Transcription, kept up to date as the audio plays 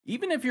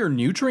Even if your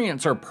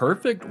nutrients are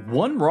perfect,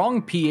 one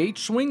wrong pH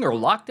swing or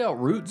locked out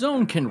root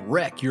zone can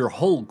wreck your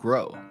whole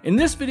grow. In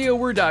this video,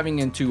 we're diving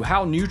into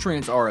how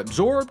nutrients are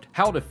absorbed,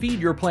 how to feed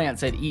your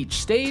plants at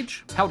each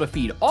stage, how to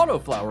feed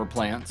autoflower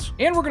plants,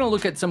 and we're going to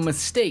look at some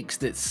mistakes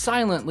that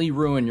silently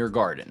ruin your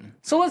garden.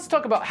 So let's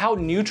talk about how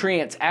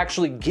nutrients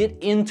actually get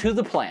into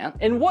the plant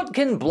and what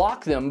can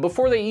block them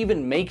before they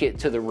even make it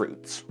to the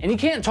roots. And you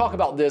can't talk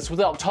about this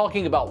without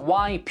talking about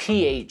why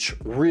pH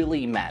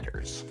really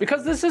matters.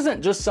 Because this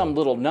isn't just some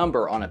little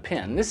number on a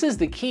pen. This is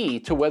the key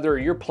to whether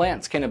your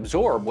plants can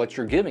absorb what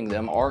you're giving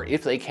them or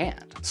if they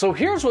can't. So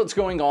here's what's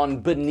going on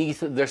beneath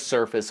the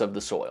surface of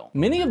the soil.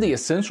 Many of the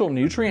essential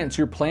nutrients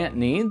your plant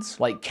needs,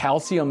 like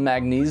calcium,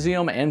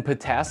 magnesium, and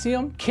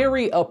potassium,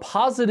 carry a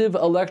positive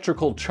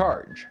electrical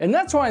charge. And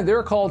that's why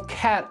they're called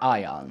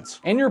cations.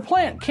 And your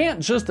plant can't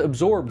just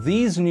absorb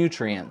these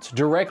nutrients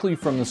directly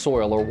from the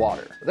soil or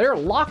water. They're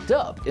locked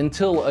up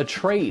until a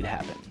trade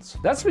happens.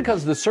 That's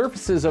because the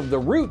surfaces of the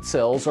root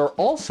cells are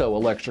also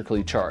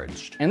electrically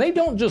charged, and they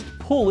don't just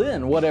pull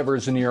in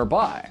whatever's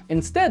nearby.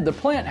 Instead, the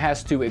plant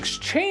has to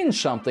exchange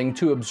something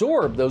to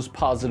absorb those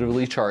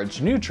positively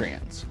charged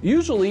nutrients.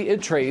 Usually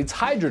it trades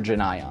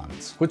hydrogen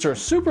ions, which are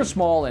super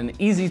small and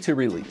easy to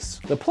release.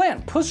 The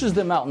plant pushes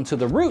them out into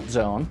the root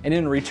zone, and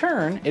in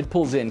return, it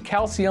pulls in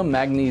calcium,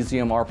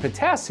 magnesium, or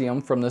potassium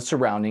from the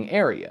surrounding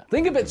area.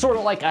 Think of it sort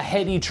of like a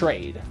heady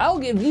trade. I'll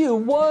give you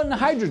one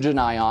hydrogen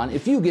ion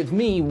if you give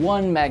me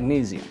one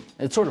magnesium.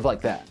 It's sort of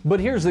like that. But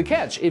here's the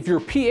catch. If your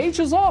pH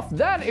is off,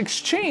 that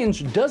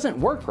exchange doesn't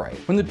work right.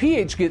 When the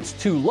pH gets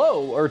too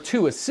low or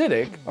too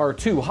acidic, or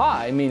too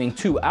high, meaning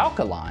too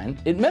alkaline,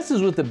 it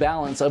messes with the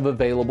balance of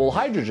available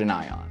hydrogen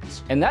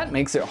ions. And that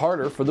makes it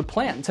harder for the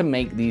plant to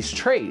make these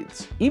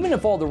trades. Even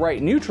if all the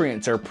right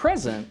nutrients are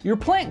present, your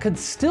plant could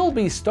still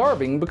be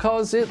starving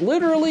because it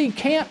literally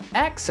can't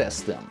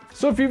access them.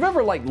 So if you've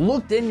ever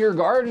looked in your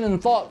garden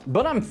and thought,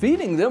 but I'm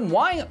feeding them,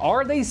 why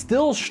are they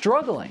still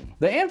struggling?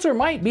 The answer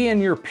might be in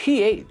your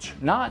pH,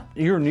 not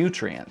your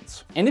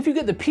nutrients. And if you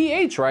get the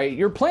pH right,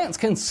 your plants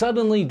can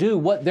suddenly do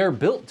what they're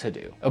built to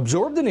do.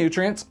 Absorb the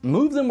nutrients,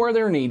 move them where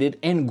they're needed,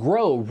 and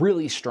grow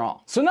really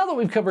strong. So now that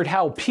we've covered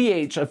how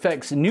pH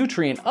affects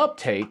nutrient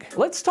uptake,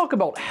 let's talk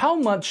about how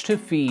much to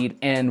feed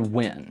and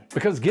when.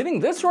 Because getting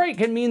this right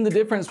can mean the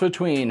difference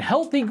between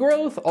healthy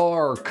growth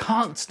or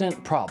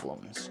constant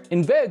problems.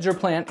 In veg, your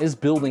plant is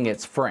building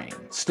its frame.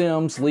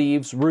 Stems,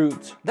 leaves,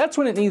 roots. That's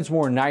when it needs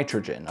more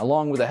nitrogen,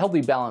 along with a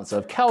healthy balance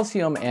of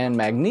calcium and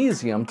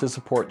magnesium to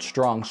support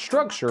strong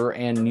structure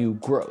and new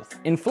growth.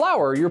 In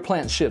flower, your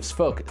plant shifts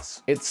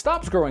focus. It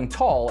stops growing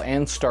tall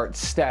and starts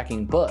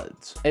stacking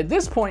buds. At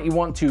this point, you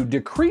want to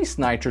decrease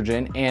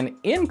nitrogen and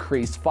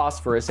increase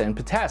phosphorus and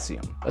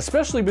potassium,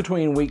 especially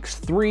between weeks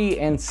 3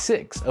 and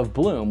 6 of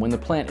bloom when the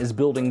plant is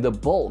building the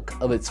bulk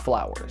of its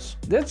flowers.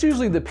 That's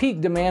usually the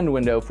peak demand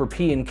window for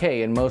P and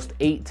K in most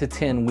 8 to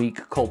 10 week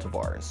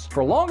cultivars.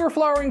 For longer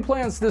flowering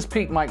plants, this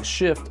peak might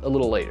shift a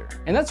little later.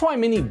 And that's why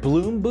many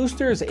bloom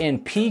boosters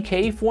and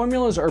PK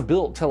formulas are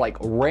built to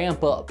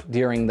ramp up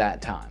during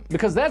that time.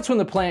 Because that's when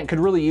the plant could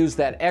really use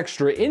that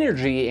extra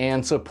energy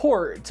and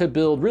support to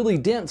build really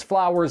dense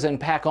flowers and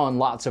pack on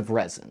lots of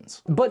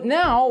resins. But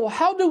now,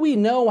 how do we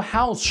know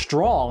how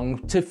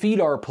strong to feed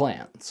our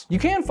plants? You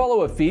can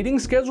follow a feeding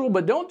schedule,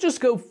 but don't just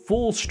go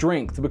full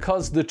strength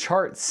because the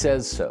chart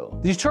says so.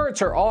 These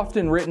charts are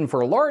often written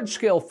for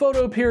large-scale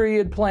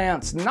photoperiod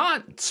plants,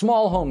 not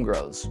small home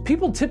grows.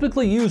 People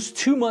typically use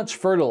too much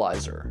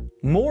fertilizer.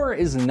 More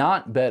is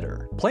not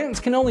better. Plants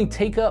can only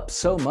take up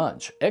so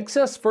much.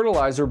 Excess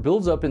fertilizer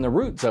builds up in the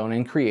root zone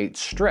and creates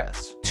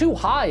stress. Too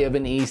high of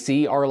an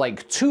EC or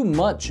too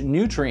much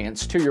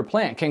nutrients to your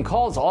plant can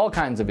cause all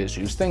kinds of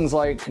issues. Things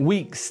like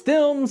weak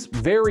stems,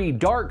 very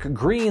dark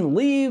green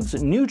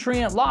leaves,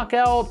 nutrient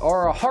lockout,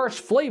 or a harsh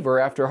flavor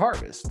after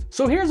harvest.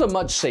 So here's a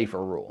much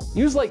safer rule.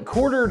 Use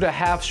quarter to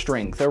half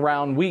strength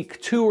around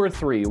week 2 or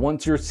 3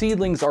 once your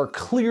seedlings are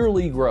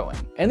clearly growing.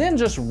 And then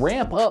just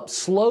ramp up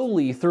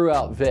slowly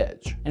throughout veg.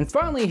 And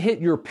finally hit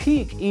your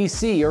peak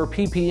EC or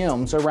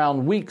ppms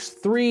around weeks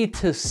 3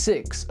 to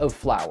 6 of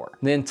flower.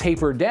 Then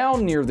taper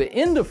down near the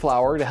end of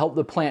flower to help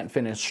the plant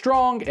finish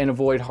strong and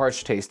avoid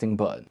harsh tasting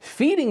bud.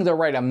 Feeding the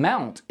right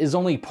amount is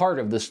only part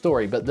of the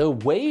story, but the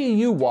way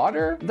you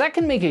water, that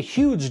can make a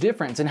huge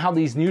difference in how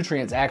these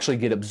nutrients actually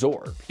get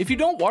absorbed. If you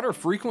don't water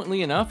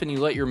frequently enough and you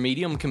let your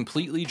medium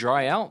completely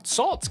dry out,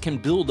 salts can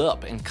build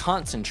up and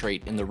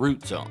concentrate in the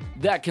root zone.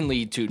 That can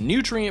lead to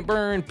nutrient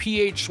burn,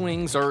 pH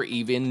swings, or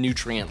even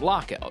nutrient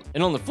lockout.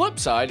 And on the flip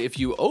side, if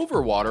you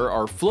overwater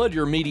or flood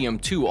your medium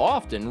too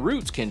often,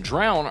 roots can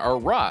drown or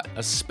rot,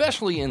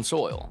 especially in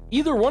soil.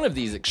 Either one of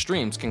these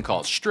extremes can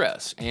cause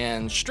stress,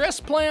 and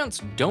stressed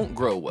plants don't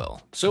grow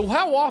well. So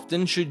how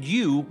often should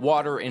you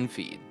water and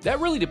feed? That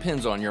really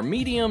depends on your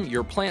medium,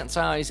 your plant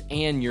size,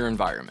 and your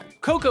environment.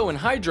 Cocoa and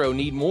hydro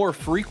need more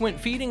frequent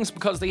feedings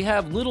because they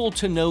have little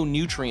to no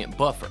nutrient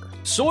buffer.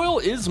 Soil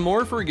is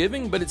more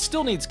forgiving, but it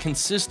still needs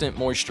consistent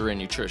moisture and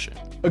nutrition.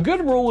 A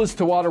good rule is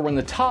to water when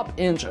the top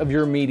inch of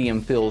your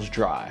medium feels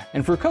dry.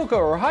 And for cocoa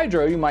or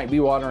hydro, you might be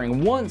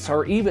watering once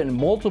or even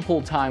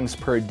multiple times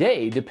per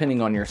day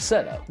depending on your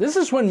setup. This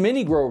is when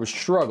many growers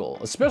struggle,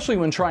 especially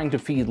when trying to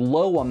feed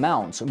low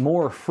amounts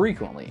more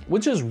frequently,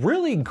 which is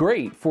really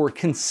great for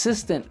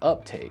consistent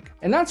uptake.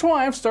 And that's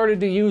why I've started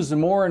to use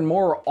more and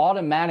more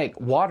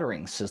automatic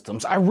watering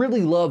systems. I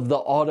really love the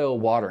auto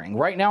watering.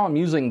 Right now I'm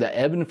using the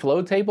ebb and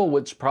flow table,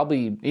 which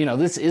probably,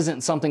 this isn't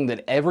something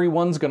that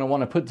everyone's gonna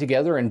wanna put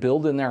together and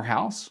build in their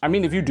house. I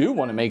mean, if you do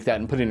wanna make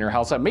that and put it in your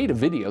house, I made a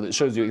video that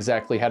shows you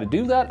exactly how to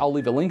do that. I'll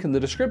leave a link in the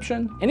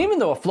description. And even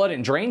though a flood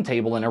and drain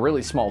table in a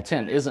really small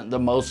tent isn't the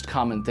most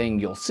common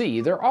thing you'll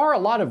see, there are a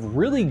lot of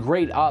really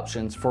great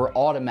options for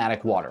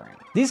automatic watering.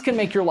 These can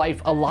make your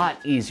life a lot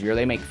easier.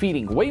 They make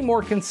feeding way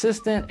more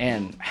consistent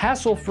and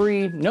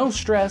hassle-free, no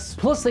stress.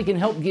 Plus they can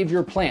help give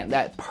your plant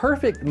that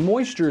perfect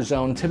moisture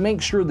zone to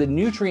make sure the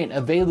nutrient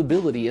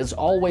availability is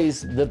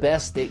always the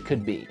best it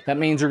could be. That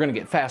means you're gonna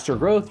get faster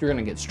growth, you're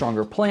gonna get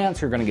stronger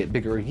plants, you're gonna get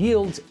bigger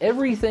yields.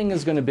 Everything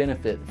is gonna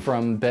benefit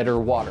from better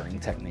watering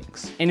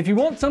techniques. And if you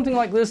want something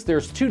like this,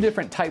 there's two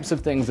different types of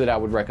things that I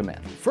would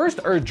recommend. First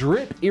are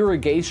drip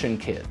irrigation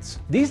kits.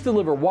 These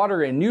deliver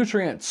water and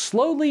nutrients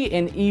slowly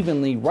and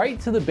evenly right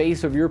to the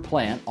base of your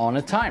plant on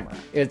a timer.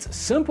 It's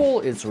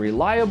simple, it's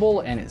reliable,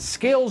 and it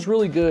scales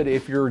really good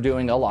if you're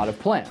doing a lot of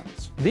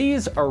plants.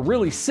 These are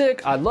really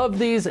sick. I love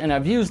these, and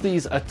I've used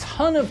these a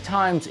ton of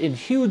times in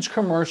huge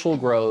commercial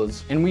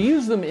grows, and we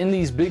use them in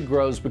these big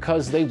grows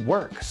because they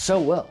work so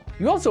well.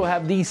 You also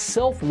have these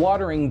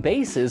self-watering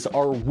bases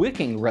or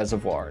wicking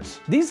reservoirs.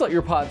 These let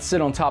your pots sit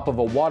on top of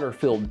a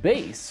water-filled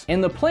base,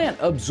 and the plant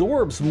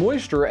absorbs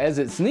moisture as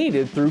it's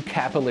needed through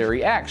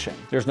capillary action.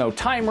 There's no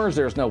timers,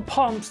 there's no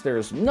pumps,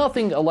 there's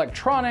nothing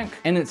electronic,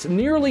 and it's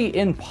nearly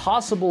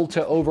impossible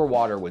to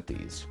overwater with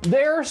these.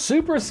 They're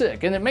super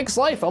sick, and it makes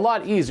life a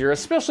lot easier,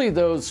 especially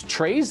those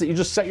trays that you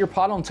just set your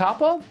pot on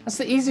top of. That's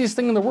the easiest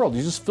thing in the world.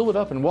 You just fill it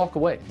up and walk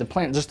away. The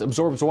plant just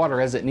absorbs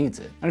water as it needs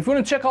it. And if you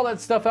want to check all that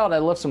stuff out, I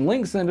left some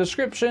links in the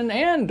description,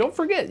 and don't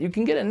forget, you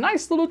can get a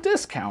nice little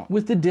discount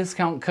with the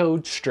discount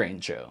code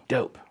STRANGESHOW.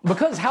 Dope.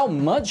 Because how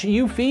much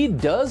you feed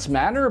does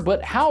matter,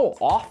 but how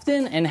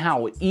often and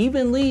how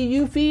evenly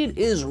you feed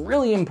is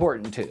really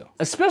important too,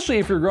 especially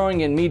if you're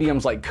growing in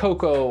mediums like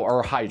cocoa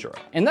or hydro.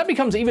 And that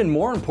becomes even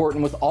more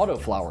important with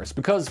autoflowers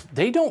because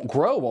they don't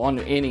grow on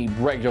any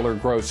regular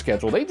growth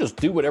schedule. They just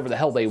do whatever the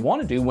hell they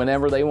want to do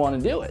whenever they want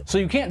to do it. So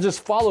you can't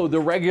just follow the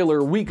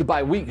regular week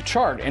by week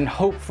chart and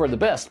hope for the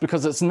best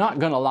because it's not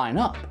going to line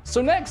up.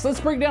 So next,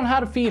 let's break down how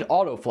to feed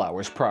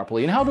autoflowers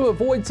properly and how to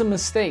avoid some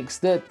mistakes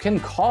that can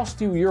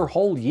cost you your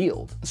whole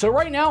yield. So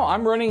right now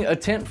I'm running a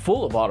tent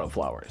full of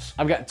autoflowers.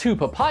 I've got 2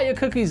 papaya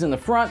cookies in the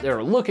front that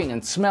are looking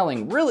and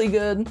smelling really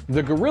good.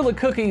 The gorilla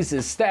cookies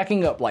is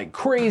stacking up like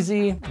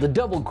crazy. The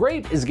double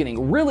grape is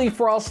getting really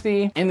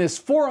frosty, and this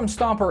forum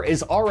stomper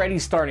is already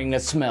starting to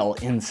smell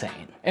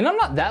insane. And I'm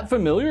not that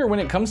familiar when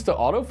it comes to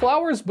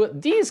autoflowers,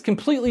 but these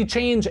completely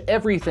change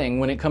everything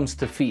when it comes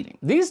to feeding.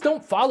 These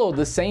don't follow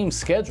the same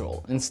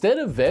schedule. Instead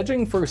of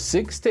vegging for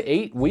 6 to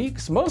 8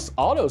 weeks, most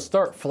autos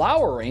start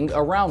flowering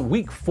around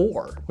week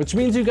 4, which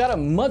means you got a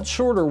much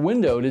shorter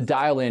window to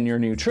dial in your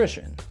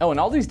nutrition. Oh, and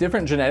all these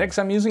different genetics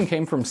I'm using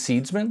came from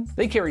seedsmen.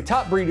 They carry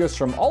top breeders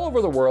from all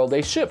over the world,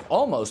 they ship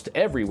almost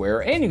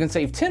everywhere, and you can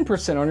save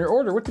 10% on your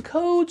order with the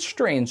code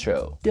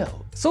STRANGESHOW.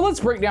 Dope. So let's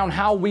break down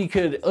how we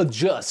could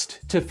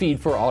adjust to feed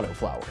for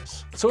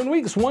autoflowers. So in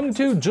weeks 1 to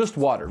 2, just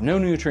water, no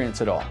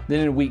nutrients at all.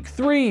 Then in week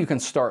 3, you can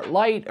start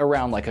light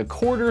around like a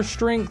quarter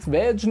strength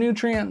veg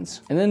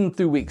nutrients. And then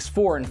through weeks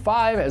 4 and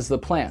 5, as the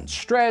plants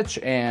stretch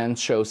and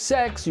show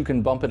sex, you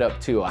can bump it up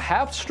to a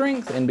half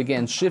strength and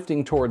begin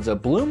shifting towards a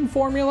bloom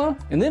formula.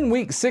 And then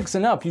week 6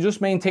 and up, you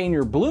just maintain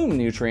your bloom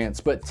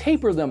nutrients, but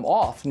taper them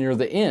off near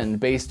the end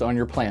based on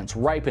your plant's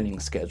ripening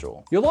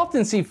schedule. You'll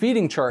often see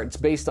feeding charts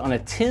based on a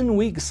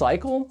 10-week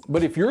cycle,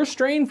 but if your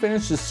strain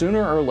finishes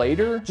sooner or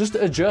later, just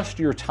adjust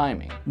your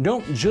timing.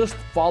 Don't just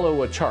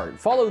follow a chart,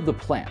 follow the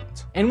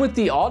plant. And with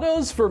the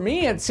autos, for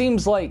me, it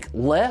seems like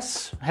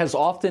less has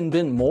often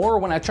been more.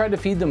 When I try to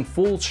feed them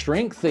full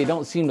strength, they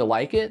don't seem to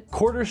like it.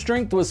 Quarter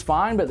strength was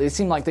fine, but they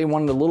seem like they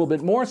wanted a little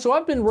bit more. So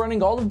I've been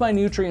running all of my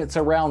nutrients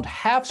around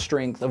half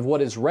strength of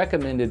what is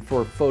recommended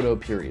for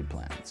photoperiod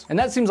plants. And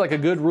that seems like a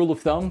good rule of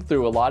thumb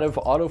through a lot of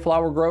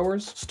autoflower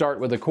growers. Start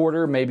with a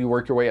quarter, maybe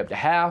work your way up to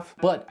half.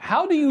 But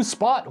how do you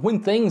spot when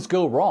things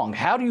go wrong?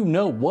 How do you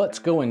know what's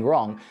going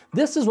wrong?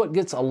 This is what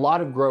gets a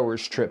lot of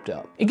growers tripped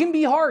up. It can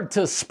be hard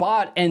to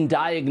spot and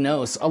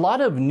diagnose a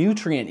lot of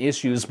nutrient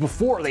issues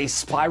before they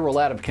spiral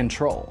out of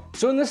control.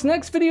 So in this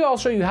next video, I'll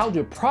show you how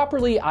to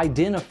properly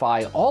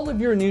identify all of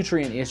your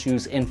nutrient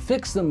issues and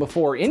fix them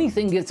before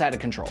anything gets out of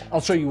control.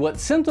 I'll show you what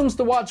symptoms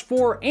to watch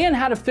for and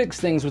how to fix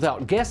things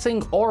without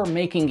guessing or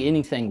making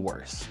anything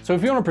worse. So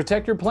if you want to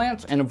protect your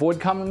plants and avoid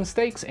common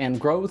mistakes and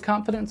grow with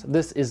confidence,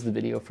 this is the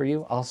video for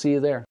you. I'll see you there.